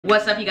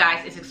What's up, you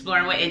guys? It's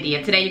Exploring with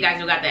India. Today, you guys,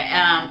 we got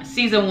the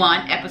season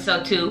 1,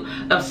 episode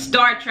 2 of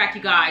Star Trek, you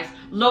guys.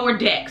 Lower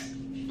Decks.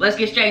 Let's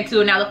get straight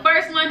into it. Now, the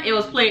first one, it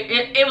was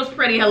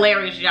pretty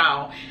hilarious,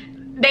 y'all.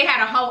 They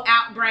had a whole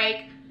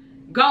outbreak,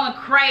 going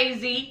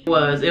crazy. It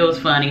was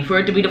funny. For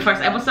it to be the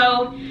first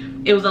episode,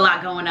 it was a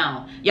lot going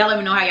on. Y'all let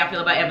me know how y'all feel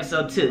about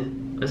episode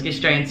 2. Let's get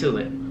straight into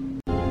it.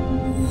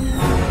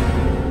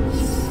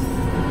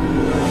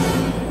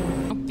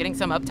 Getting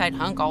some uptight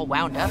hunk all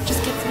wound up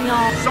just gets me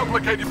all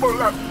supplicating for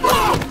that.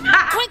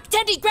 Quick,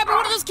 Tendy, grab her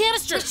one of those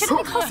canisters. Shouldn't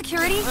we call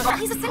security?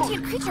 He's a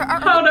sentient creature.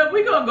 Hold up,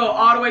 we gonna go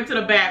all the way to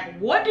the back.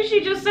 What did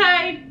she just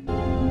say?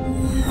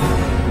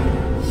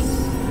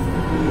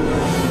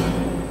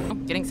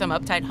 Getting some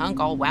uptight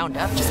hunk all wound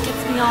up just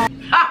gets me all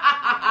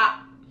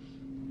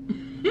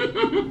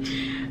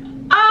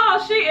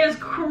Oh, she is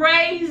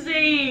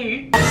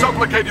crazy.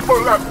 Supplicating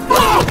for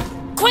that.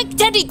 Quick,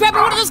 Tendy, grab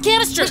her one of those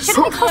canisters.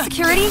 Shouldn't we call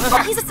security?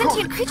 He's a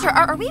sentient creature.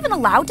 Are we even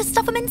allowed to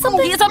stuff him in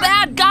something? He's a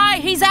bad guy.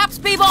 He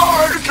zaps people.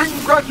 I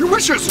can grant you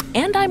wishes.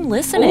 And I'm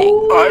listening.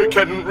 I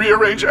can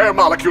rearrange air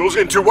molecules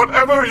into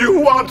whatever you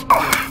want.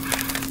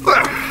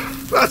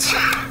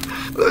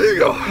 There you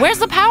go. Where's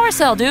the power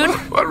cell, dude?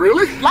 What,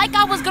 really? Like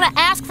I was gonna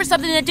ask for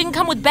something that didn't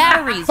come with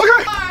batteries.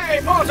 Okay. Bye,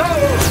 Porto.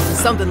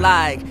 Something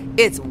like,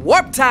 it's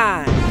warp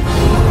time!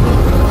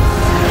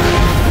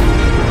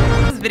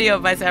 This video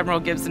of Vice Admiral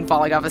Gibson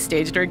falling off a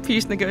stage during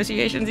peace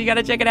negotiations, you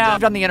gotta check it out.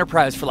 I've done the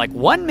Enterprise for like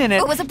 1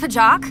 minute. Oh, was it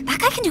Pajak? That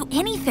guy can do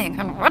anything.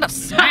 And what a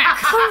snack.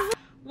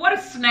 What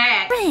a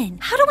snack. Rin,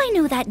 how do I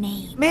know that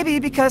name? Maybe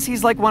because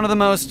he's like one of the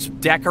most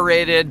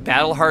decorated,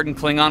 battle-hardened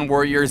Klingon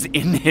warriors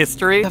in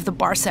history. You have the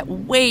bar set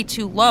way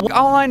too low.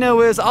 All I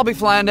know is I'll be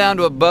flying down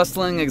to a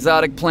bustling,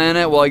 exotic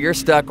planet while you're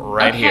stuck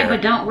right Okay, here.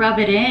 but don't rub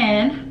it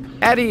in.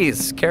 At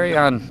ease. Carry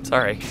on.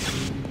 Sorry.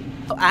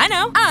 I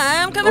know.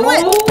 I'm coming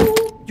with.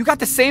 You got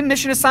the same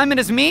mission assignment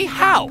as me?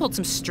 How? Pulled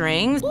some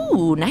strings.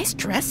 Ooh, nice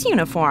dress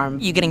uniform.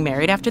 You getting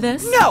married after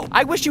this? No!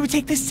 I wish you would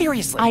take this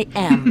seriously. I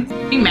am.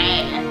 Be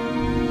mad.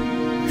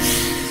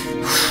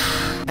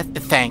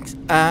 Thanks.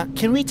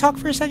 Can we talk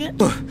for a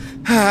second?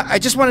 I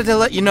just wanted to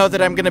let you know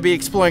that I'm going to be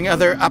exploring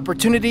other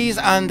opportunities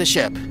on the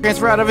ship.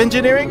 Transfer out of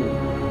engineering?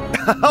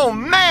 Oh,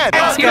 man! He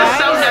was so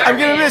nervous. I'm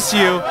going to miss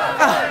you.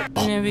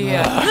 Maybe,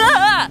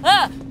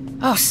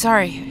 Oh,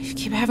 sorry. I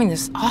keep having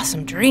this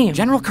awesome dream.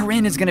 General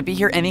Corinne is gonna be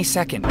here any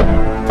second.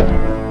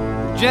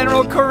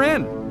 General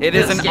Corinne, it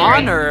is That's an scary.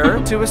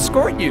 honor to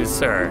escort you,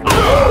 sir.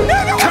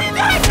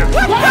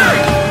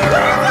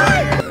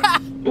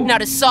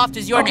 Not as soft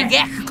as your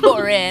neck,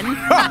 Corinne.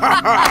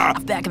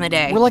 Back in the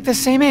day. We're like the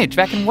same age.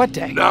 Back in what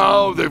day?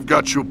 Now they've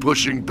got you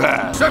pushing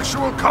back.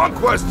 Sexual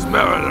conquests,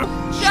 Mariner.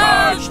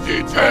 Charge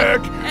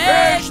detect.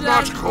 Edge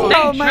not cool.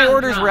 Oh, my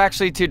orders were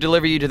actually to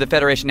deliver you to the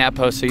Federation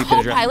outpost so you could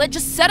address. Co-pilot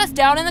just set us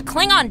down in the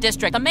Klingon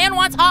district. The man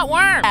wants hot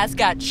worm. Ass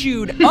got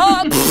chewed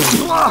up.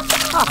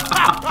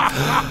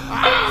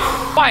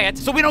 Quiet,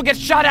 so we don't get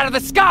shot out of the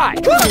sky.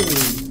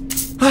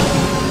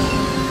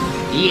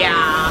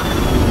 Yeah.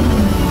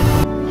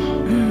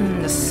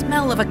 The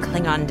smell of a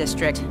Klingon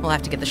district. We'll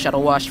have to get the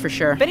shuttle washed for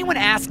sure. If anyone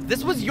asked,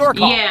 this was your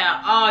call.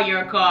 Yeah, oh,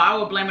 your call. I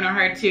will blame it on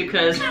her too,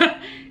 cause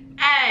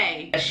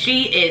hey,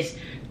 she is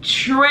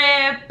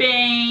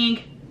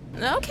tripping.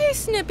 Okay,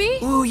 Snippy.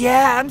 Ooh,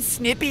 yeah, I'm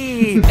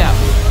snippy. No.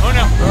 Oh,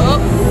 no.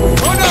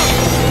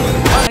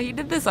 Oh, no. He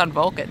did this on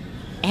Vulcan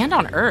and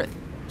on Earth.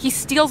 He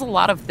steals a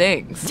lot of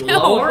things. Dude,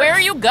 Lord. where are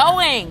you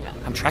going?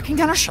 I'm tracking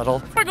down a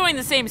shuttle. We're going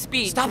the same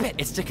speed. Stop it.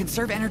 It's to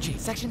conserve energy.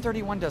 Section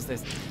 31 does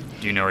this.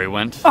 Do you know where he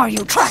went? Are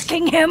you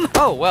tracking him?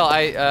 Oh, well,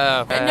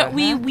 No,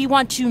 we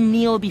want to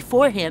kneel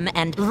before him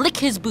and lick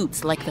his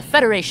boots like the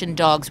Federation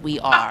dogs we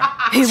are.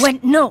 He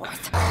went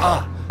north.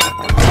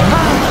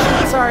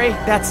 Sorry,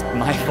 that's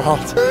my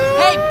fault.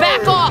 Hey,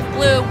 back off,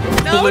 Blue!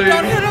 No,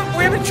 don't hit him.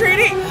 We have a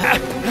treaty.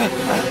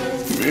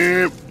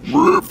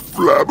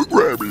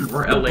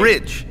 Flabby.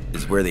 Bridge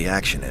is where the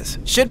action is.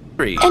 Should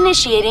be.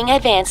 Initiating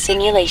advanced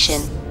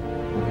simulation.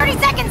 30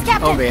 seconds,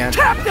 Captain. Oh, man.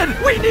 Captain,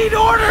 we need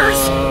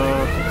orders.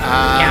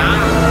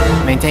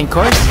 Maintain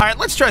course? All right,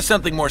 let's try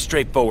something more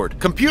straightforward.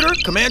 Computer,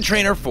 Command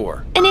Trainer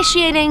 4.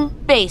 Initiating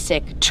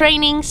basic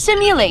training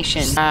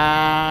simulation.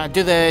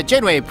 Do the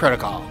Janeway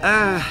protocol.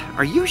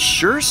 Are you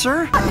sure,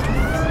 sir?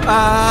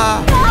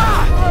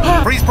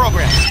 Freeze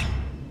program.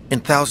 In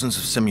thousands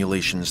of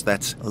simulations,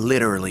 that's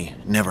literally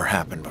never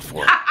happened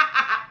before.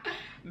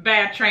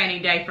 Bad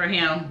training day for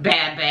him.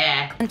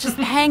 Bad. And just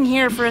hang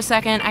here for a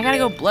second. I gotta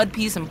go blood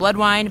peace and blood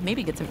wine.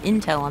 Maybe get some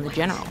intel on the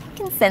general. I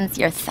can sense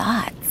your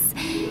thoughts,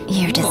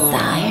 your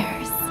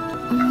desires.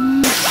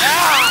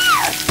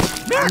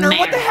 Mariner,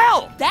 what the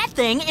hell? That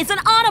thing is an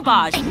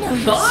Autobot. I know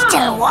you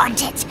still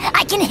want it.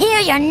 I can hear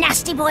your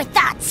nasty boy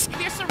thoughts.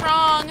 You're so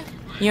wrong.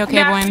 You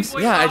okay, Boims?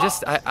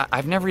 Yeah,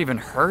 I've never even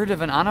heard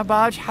of an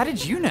Anabaj. How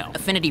did you know?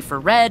 Affinity for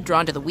red,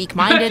 drawn to the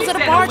weak-minded. It's at a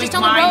Said bar the just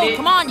down the road. weak-minded.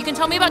 Come on, you can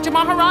tell me about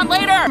Jamaharan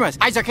later. Cameras.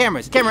 Eyes are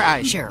cameras. Camera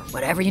eyes. Sure,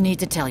 whatever you need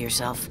to tell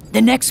yourself.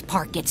 The next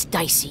part gets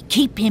dicey.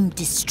 Keep him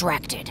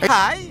distracted.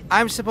 Hi,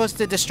 I'm supposed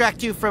to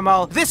distract you from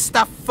all this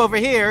stuff over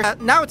here.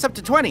 Now it's up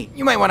to 20.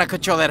 You might want to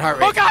control that heart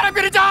rate. Oh God, I'm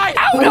gonna die!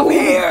 Out of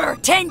here!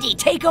 Tendy,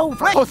 take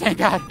over! Oh, thank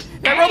God.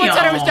 That robot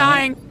said I was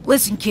dying.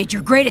 Listen, kid,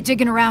 you're great at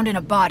digging around in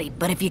a body,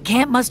 but if you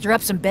can't muster up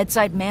some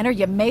bedside manner,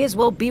 you may as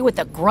well be with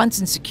the grunts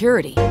in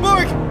security.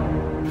 Morg!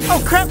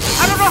 Oh, crap.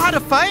 I don't know how to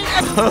fight.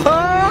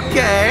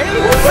 Okay.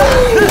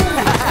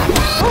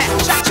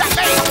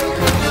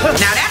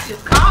 Now that's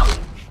just calling.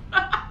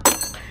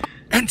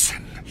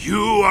 Ensign, you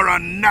are a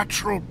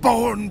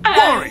natural-born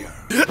warrior.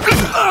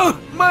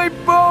 My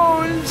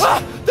bones!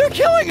 They're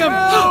killing him!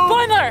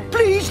 Boimler!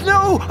 Please,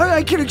 no!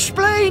 I can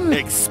explain!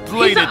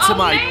 Explain He's an it to old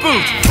my man.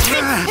 boot.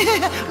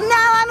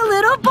 Now I'm a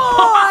little boy!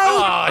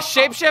 Oh,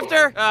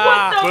 shapeshifter?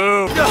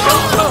 Boo. Oh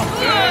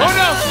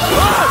no!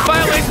 Oh,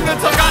 violation of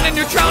Tulgana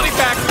neutrality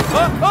pact!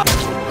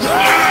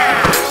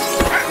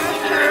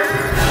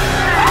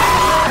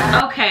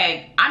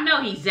 Okay, I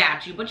know he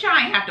zapped you, but y'all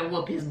ain't have to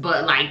whoop his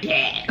butt like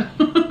that.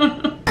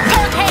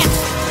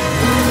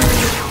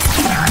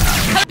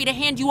 Happy to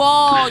hand you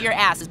all your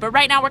asses, but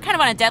right now we're kind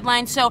of on a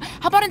deadline, so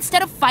how about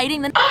instead of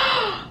fighting, then...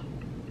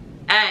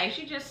 Hey,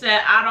 she just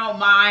said, I don't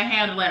mind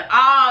handling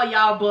all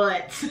y'all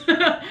butts.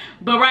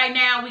 But right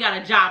now, we got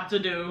a job to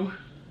do.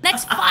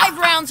 Next 5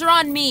 rounds are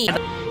on me.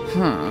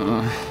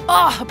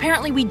 Oh,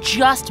 apparently we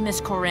just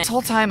missed Corinne. This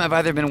whole time I've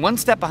either been one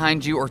step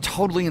behind you or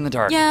totally in the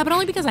dark. Yeah, but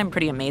only because I'm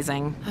pretty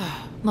amazing.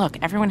 Look,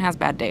 everyone has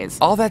bad days.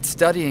 All that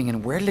studying,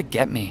 and where did it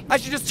get me? I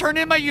should just turn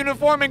in my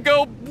uniform and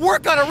go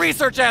work on a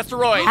research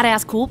asteroid! Gotta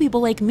ask cool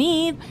people like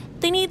me.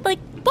 They need, like,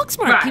 book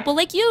smart Right. people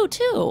like you,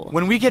 too.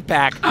 When we get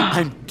back,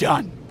 I'm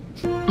done.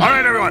 All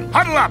right, everyone,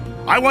 huddle up.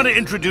 I want to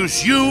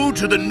introduce you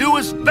to the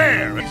newest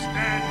bear.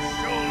 Stand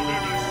shoulder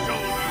to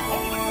shoulder,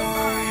 holding the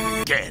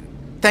line again.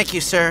 Thank you,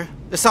 sir.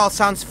 This all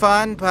sounds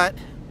fun, but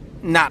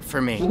not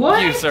for me.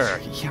 What? You, sir.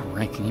 Yeah,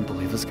 right. Can you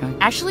believe this guy?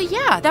 Actually,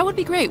 yeah, that would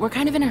be great. We're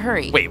kind of in a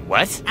hurry. Wait,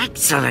 what?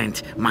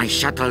 Excellent. My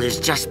shuttle is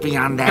just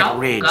beyond that Don't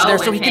ridge. go There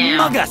so he with can him.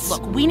 mug us.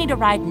 Look, we need a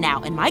ride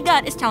now, and my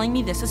gut is telling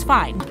me this is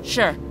fine.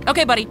 Sure.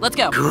 Okay, buddy, let's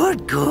go.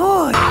 Good,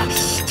 good.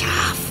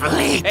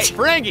 Starfleet. Hey,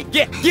 Ferengi,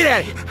 get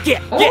out of here.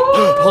 Get.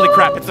 Holy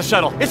crap, it's the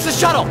shuttle. It's the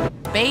shuttle.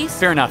 Base,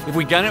 Fair enough. If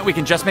we gun it, we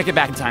can just make it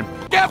back in time.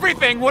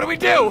 Everything. What do we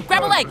do?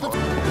 grab a leg. Let's...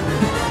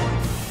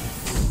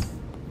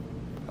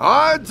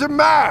 I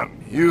demand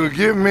you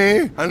give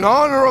me an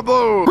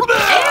honorable...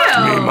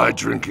 Pass me my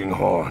drinking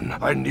horn.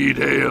 I need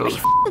ale.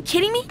 You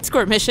kidding me?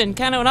 Escort mission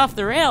kind of went off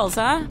the rails,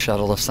 huh?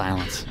 Shuttle of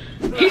silence.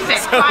 He said,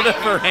 So the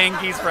fight.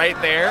 Ferengi's right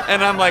there,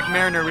 and I'm like,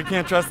 Mariner, we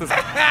can't trust this.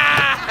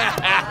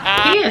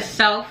 He is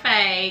so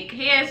fake.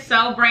 He is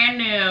so brand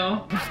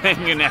new.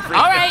 Hanging everything.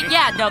 All right,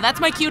 yeah, no, that's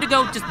my cue to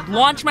go just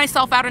launch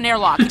myself out an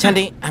airlock.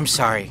 Tendy, I'm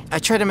sorry. I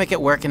tried to make it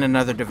work in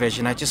another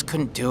division. I just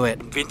couldn't do it.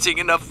 Convincing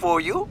enough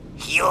for you?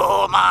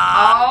 Human.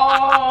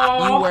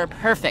 Oh. You were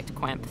perfect,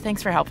 Quimp.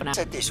 Thanks for helping out.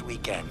 This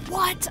weekend.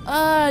 What?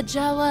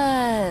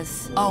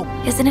 Jealous.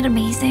 Oh, isn't it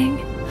amazing?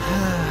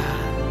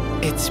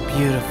 It's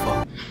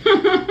beautiful.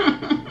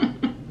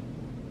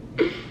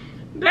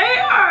 They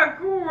are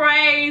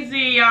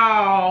crazy,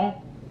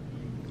 y'all.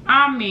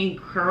 I mean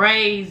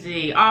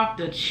crazy, off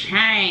the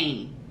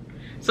chain.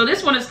 So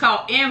this one is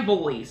called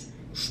Envoys,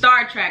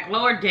 Star Trek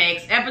Lower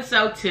Decks,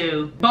 Episode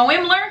 2.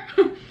 Boimler,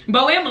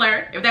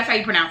 Boimler, if that's how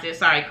you pronounce it.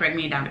 Sorry, correct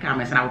me down in the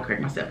comments and I will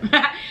correct myself.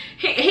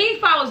 he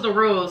follows the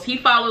rules. He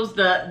follows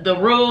the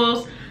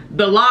rules,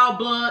 the law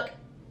book,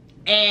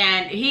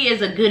 and he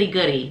is a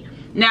goody-goody.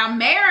 Now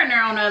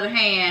Mariner, on the other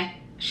hand,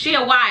 she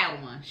a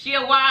wild one. She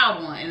a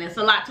wild one, and it's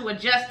a lot to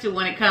adjust to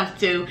when it comes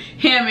to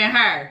him and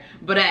her.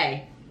 But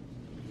hey,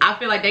 I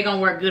feel like they're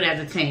gonna work good as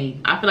a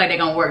team. I feel like they're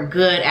gonna work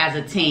good as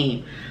a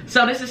team.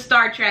 So this is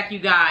Star Trek, you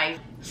guys.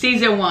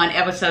 Season 1,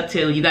 Episode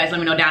 2. You guys let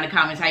me know down in the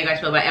comments how you guys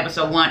feel about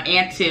Episode 1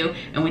 and 2,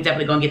 and we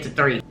definitely gonna get to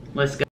 3. Let's go.